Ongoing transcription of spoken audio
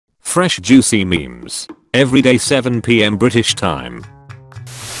Fresh juicy memes. Every day 7 PM British time.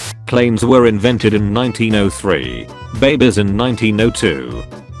 Planes were invented in 1903. Babies in 1902.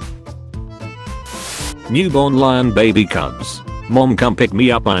 Newborn lion baby cubs. Mom come pick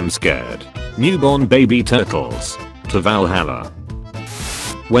me up, I'm scared. Newborn baby turtles. To Valhalla.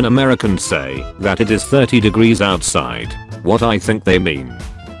 When Americans say that it is 30 degrees outside, what I think they mean.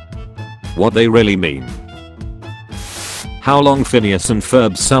 What they really mean. How long Phineas and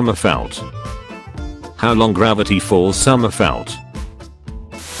Ferb's summer felt. How long Gravity Falls summer felt.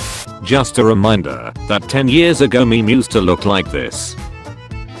 Just a reminder that 10 years ago meme used to look like this.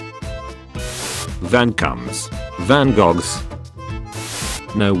 Van comes. Van Goghs.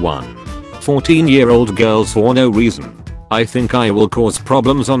 No one. 14-year-old girls for no reason. I think I will cause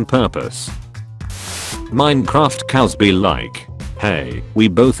problems on purpose. Minecraft cows be like, hey, we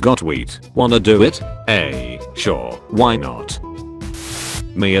both got wheat, wanna do it? Sure, why not?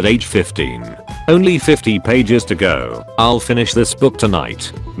 Me at age 15. Only 50 pages to go. I'll finish this book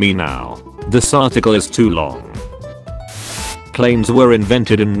tonight. Me now. This article is too long. Planes were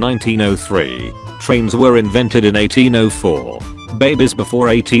invented in 1903. Trains were invented in 1804. Babies before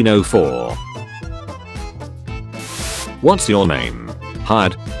 1804. What's your name?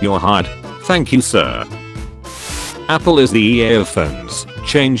 Hired. You're hired. Thank you, sir. Apple is the EA of phones.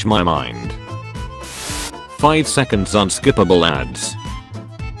 Change my mind. 5 seconds unskippable ads.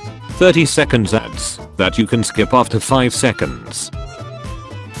 30 seconds ads that you can skip after 5 seconds.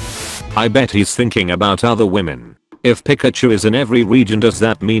 I bet he's thinking about other women. If Pikachu is in every region, does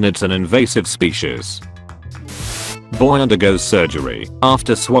that mean it's an invasive species? Boy undergoes surgery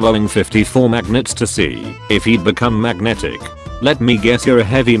after swallowing 54 magnets to see if he'd become magnetic. Let me guess, you're a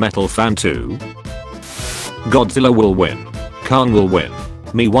heavy metal fan too? Godzilla will win. Khan will win.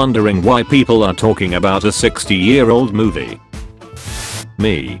 Me wondering why people are talking about a 60-year-old movie.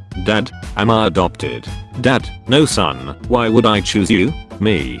 Me, Dad, am I adopted? Dad, no son, why would I choose you?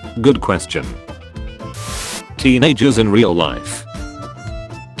 Me, good question. Teenagers in real life.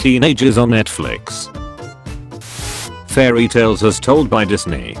 Teenagers on Netflix. Fairy tales as told by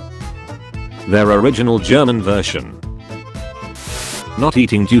Disney. Their original German version. Not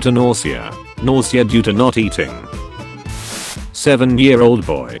eating due to nausea. Nausea due to not eating. 7-year-old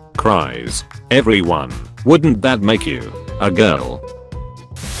boy cries. Everyone. Wouldn't that make you a girl?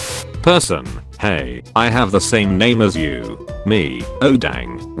 Person. Hey, I have the same name as you. Me. Oh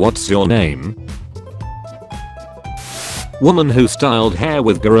dang. What's your name? Woman who styled hair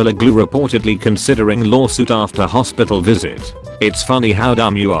with Gorilla Glue reportedly considering lawsuit after hospital visit. It's funny how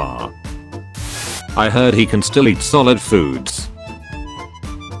dumb you are. I heard he can still eat solid foods.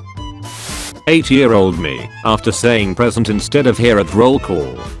 8-year-old me, after saying present instead of here at roll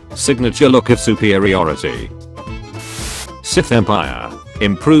call. Signature look of superiority. Sith Empire.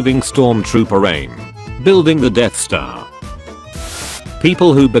 Improving Stormtrooper aim. Building the Death Star.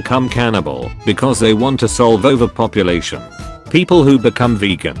 People who become cannibal because they want to solve overpopulation. People who become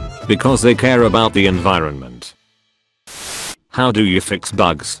vegan because they care about the environment. How do you fix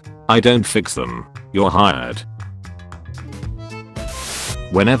bugs? I don't fix them. You're hired.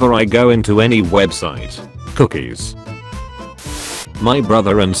 Whenever I go into any website, cookies. My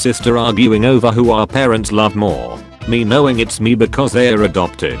brother and sister arguing over who our parents love more. Me knowing it's me because they are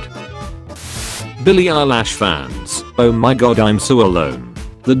adopted. Billie Eilish fans. Oh my god, I'm so alone.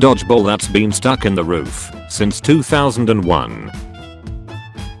 The dodgeball that's been stuck in the roof since 2001.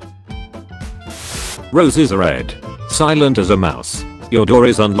 Roses are red. Silent as a mouse. Your door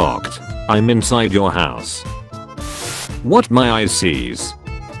is unlocked. I'm inside your house. What my eyes sees.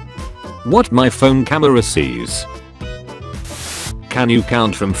 What my phone camera sees. Can you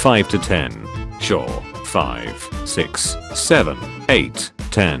count from 5 to 10? Sure. 5, 6, 7, 8,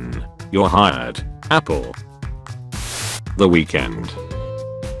 10. You're hired. Apple. The weekend.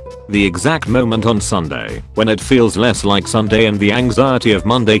 The exact moment on Sunday when it feels less like Sunday and the anxiety of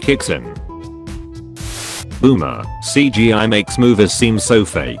Monday kicks in. Boomer. CGI makes movies seem so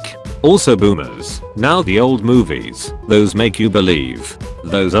fake. Also boomers. Now the old movies. Those make you believe.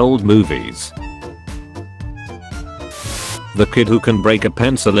 Those old movies. The kid who can break a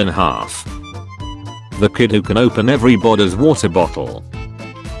pencil in half. The kid who can open everybody's water bottle.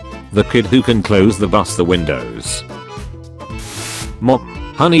 The kid who can close the windows. Mom,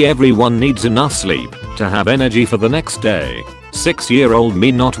 honey, everyone needs enough sleep to have energy for the next day. 6-year-old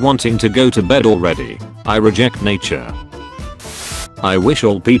me not wanting to go to bed already. I reject nature. I wish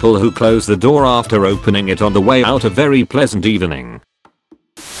all people who close the door after opening it on the way out a very pleasant evening.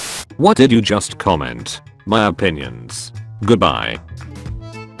 What did you just comment? My opinions. Goodbye.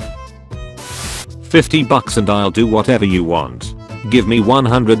 $50 and I'll do whatever you want. Give me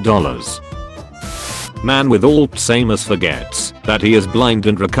 $100. Man with Alzheimer's forgets that he is blind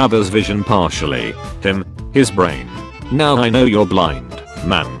and recovers vision partially. His brain. Now I know you're blind,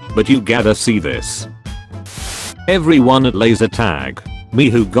 man, but you gotta see this. Everyone at laser tag. Me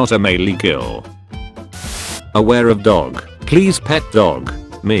who got a melee kill. Aware of dog. Please pet dog.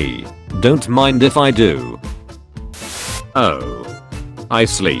 Me. Don't mind if I do. Oh. I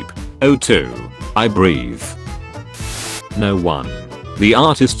sleep. O2. I breathe. No one. The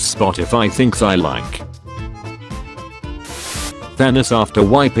artist Spotify thinks I like. Thanos after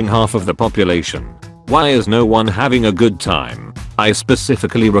wiping half of the population. Why is no one having a good time? I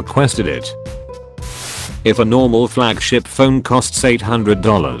specifically requested it. If a normal flagship phone costs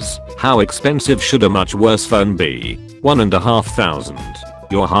 $800, how expensive should a much worse phone be? $1,500.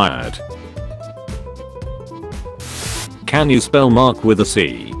 You're hired. Can you spell Mark with a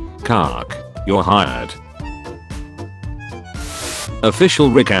C? Kark. You're hired. Official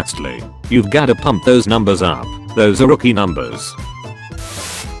Rick Astley. You've gotta pump those numbers up. Those are rookie numbers.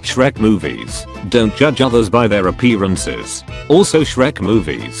 Shrek movies. Don't judge others by their appearances. Also Shrek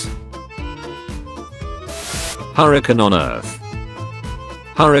movies. Hurricane on Earth.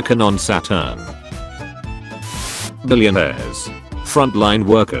 Hurricane on Saturn. Billionaires. Frontline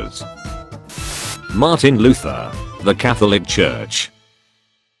workers. Martin Luther. The Catholic Church.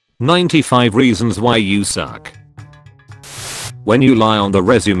 95 reasons why you suck. When you lie on the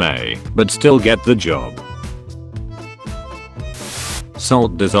resume, but still get the job.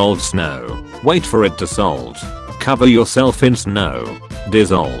 Salt dissolves snow. Wait for it to salt. Cover yourself in snow.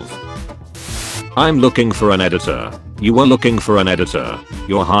 Dissolve. I'm looking for an editor. You are looking for an editor.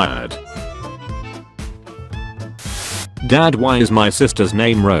 You're hired. Dad, why is my sister's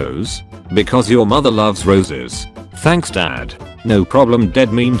name Rose? Because your mother loves roses. Thanks Dad. No problem.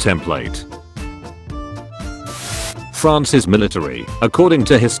 Dead meme template. France's military, according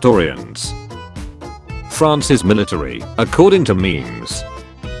to historians. France's military, according to memes.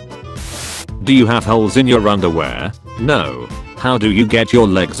 Do you have holes in your underwear? No. How do you get your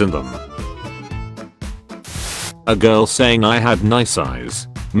legs in them? A girl saying I had nice eyes.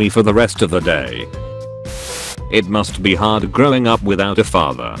 Me for the rest of the day. It must be hard growing up without a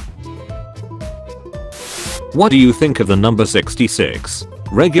father. What do you think of the number 66?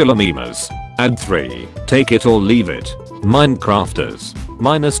 Regular memers. Add 3. Take it or leave it. Minecrafters.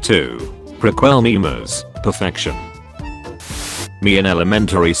 -2. Prequel memers. Perfection. Me in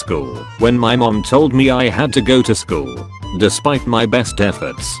elementary school, when my mom told me I had to go to school. Despite my best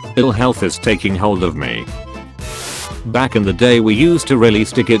efforts, ill health is taking hold of me. Back in the day we used to really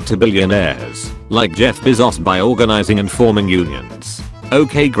stick it to billionaires, like Jeff Bezos, by organizing and forming unions.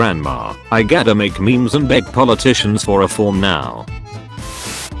 Okay grandma, I gotta make memes and beg politicians for reform now.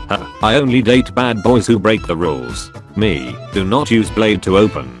 I only date bad boys who break the rules. Me, do not use blade to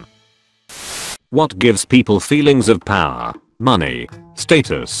open. What gives people feelings of power? Money.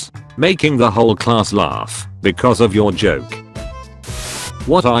 Status. Making the whole class laugh because of your joke.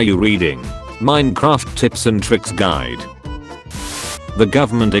 What are you reading? Minecraft Tips and Tricks Guide. The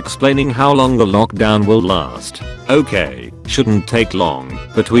government explaining how long the lockdown will last. Okay, shouldn't take long,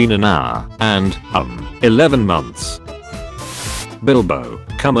 between an hour and 11 months. Bilbo,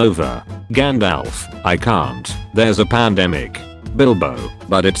 come over. Gandalf, I can't, there's a pandemic. Bilbo,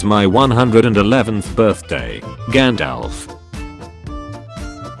 but it's my 111th birthday. Gandalf.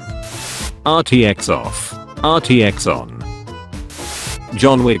 RTX off. RTX on.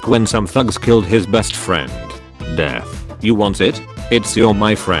 John Wick when some thugs killed his best friend. Death. You want it? It's your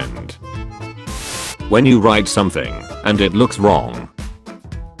my friend. When you write something, and it looks wrong.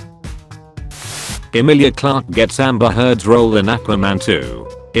 Emilia Clarke gets Amber Heard's role in Aquaman 2.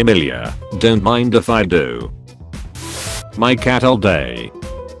 Emilia, don't mind if I do. My cat all day.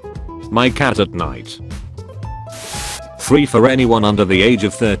 My cat at night. Free for anyone under the age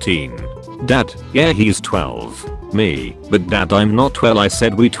of 13. Dad, yeah he's 12. Me, but Dad I'm not 12, I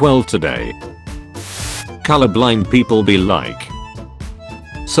said we 12 today. Colorblind people be like.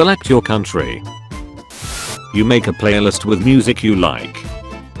 Select your country. You make a playlist with music you like.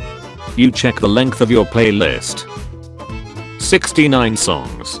 You check the length of your playlist. 69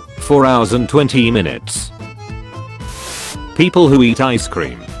 songs, 4 hours and 20 minutes. People who eat ice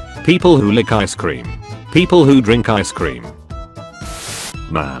cream. People who lick ice cream. People who drink ice cream.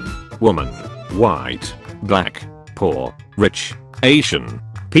 Man, woman, white, black, poor, rich, Asian.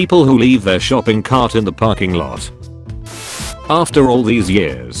 People who leave their shopping cart in the parking lot. After all these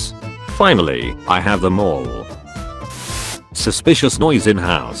years, finally, I have them all. Suspicious noise in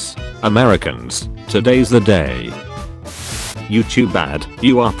house. Americans, today's the day. YouTube ad,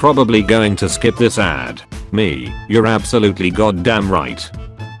 you are probably going to skip this ad. Me, you're absolutely goddamn right.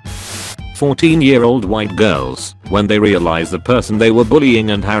 14-year-old white girls, when they realize the person they were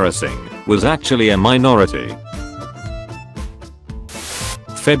bullying and harassing was actually a minority.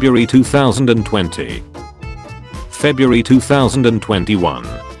 February 2020. February 2021.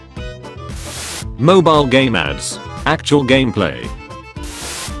 Mobile game ads. Actual gameplay.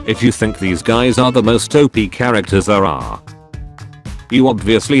 If you think these guys are the most OP characters there are, you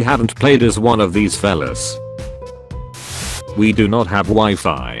obviously haven't played as one of these fellas. We do not have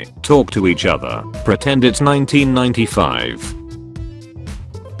Wi-Fi, talk to each other, pretend it's 1995.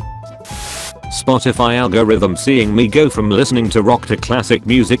 Spotify algorithm seeing me go from listening to rock to classic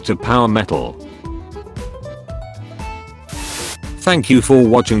music to power metal. Thank you for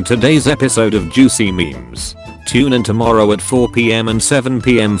watching today's episode of Juicy Memes. Tune in tomorrow at 4 PM and 7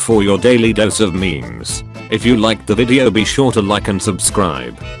 PM for your daily dose of memes. If you liked the video, be sure to like and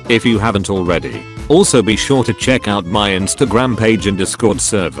subscribe if you haven't already. Also be sure to check out my Instagram page and Discord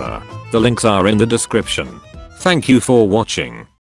server. The links are in the description. Thank you for watching.